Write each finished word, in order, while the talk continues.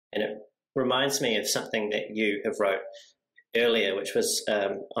And it reminds me of something that you have wrote earlier, which was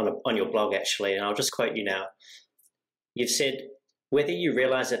on your blog, actually, and I'll just quote you now. You've said, whether you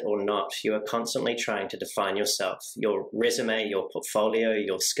realize it or not, you are constantly trying to define yourself, your resume, your portfolio,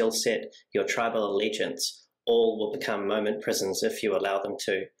 your skill set, your tribal allegiance, all will become moment prisons if you allow them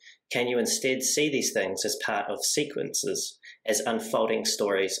to. Can you instead see these things as part of sequences, as unfolding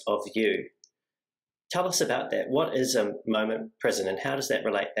stories of you? Tell us about that. What is a moment prison, and how does that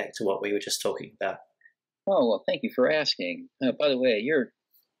relate back to what we were just talking about? Oh, well, thank you for asking. By the way, you're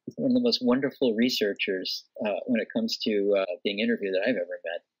one of the most wonderful researchers when it comes to being interviewed that I've ever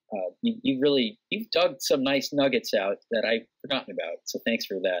met. You've dug some nice nuggets out that I've forgotten about, so thanks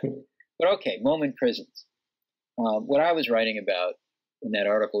for that. But okay, moment prisons. What I was writing about in that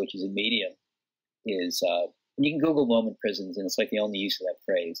article, which is in Medium, is you can Google moment prisons, and it's like the only use of that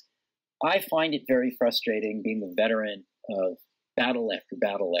phrase. I find it very frustrating being the veteran of battle after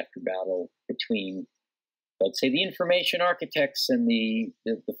battle after battle between, let's say, the information architects and the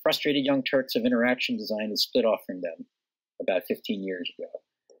frustrated young Turks of interaction design who split off from them about 15 years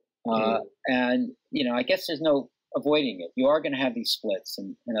ago. And, you know, I guess there's no avoiding it. You are going to have these splits.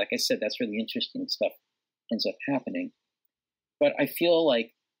 And like I said, that's where the interesting stuff ends up happening. But I feel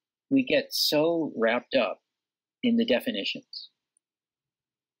like we get so wrapped up in the definitions.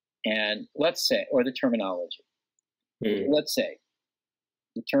 And let's say, or the terminology. Let's say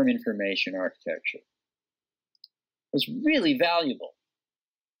the term information architecture was really valuable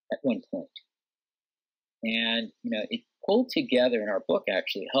at one point. And, you know, it pulled together, in our book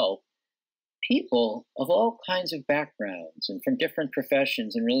actually helped, people of all kinds of backgrounds and from different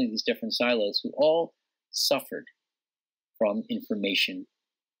professions and really these different silos who all suffered from information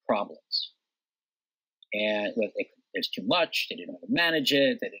problems. And whether there's too much, they didn't know how to manage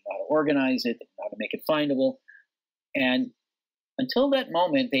it, they didn't know how to organize it, they didn't know how to make it findable. And until that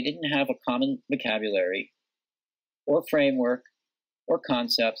moment, they didn't have a common vocabulary or framework or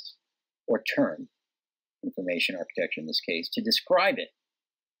concepts or term, information architecture in this case, to describe it.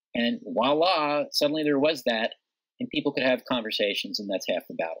 And voila, suddenly there was that, and people could have conversations, and that's half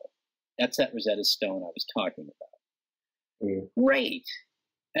the battle. That's that Rosetta Stone I was talking about. Great.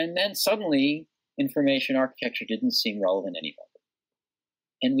 And then suddenly, information architecture didn't seem relevant any longer.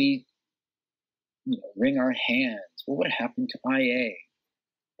 And we, you know, wring our hands. Well, what happened to IA?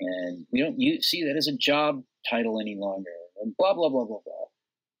 And we don't see that as a job title any longer. And blah, blah, blah, blah,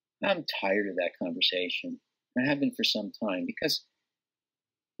 blah. I'm tired of that conversation. I have been for some time because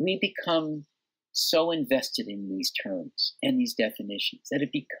we become so invested in these terms and these definitions that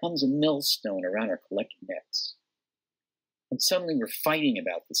it becomes a millstone around our collective necks. And suddenly we're fighting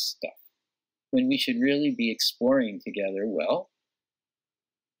about this stuff when we should really be exploring together, well,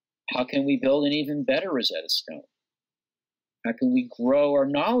 how can we build an even better Rosetta Stone? How can we grow our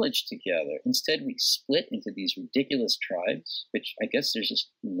knowledge together? Instead, we split into these ridiculous tribes, which I guess there's just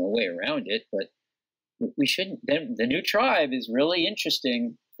no way around it, but we shouldn't. Then the new tribe is really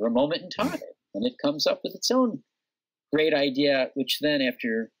interesting for a moment in time, and it comes up with its own great idea, which then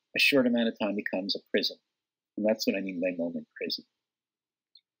after a short amount of time becomes a prison. And that's what I mean by moment prison.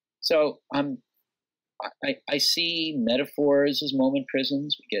 So I see metaphors as moment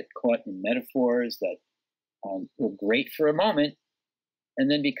prisons. We get caught in metaphors that were great for a moment and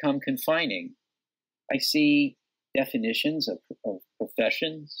then become confining. I see definitions of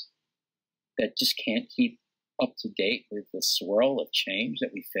professions that just can't keep up to date with the swirl of change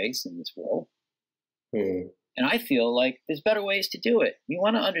that we face in this world. And I feel like there's better ways to do it. You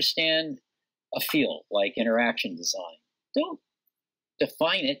want to understand a field like interaction design. Don't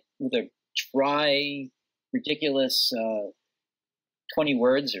define it with a dry, ridiculous 20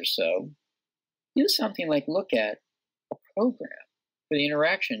 words or so. Do something like look at a program for the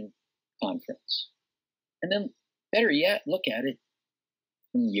interaction conference. And then, better yet, look at it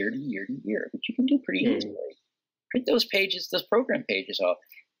from year to year to year, which you can do pretty easily. Print those pages, those program pages off.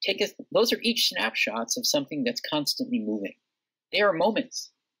 Those are each snapshots of something that's constantly moving. They are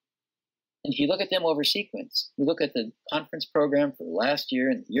moments. And if you look at them over sequence, you look at the conference program for last year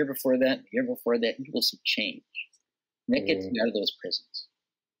and the year before that and the year before that, and you will see change. And that gets you out of those prisons.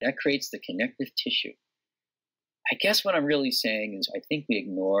 That creates the connective tissue. I guess what I'm really saying is I think we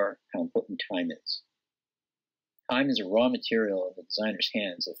ignore how important time is. Time is a raw material in the designer's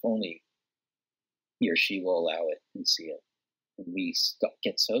hands if only he or she will allow it and see it. And we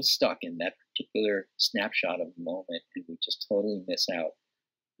get so stuck in that particular snapshot of the moment, and we just totally miss out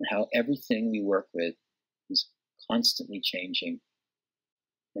on how everything we work with is constantly changing.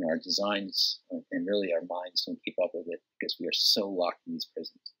 And our designs and really our minds don't keep up with it because we are so locked in these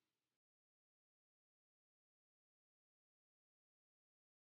prisons.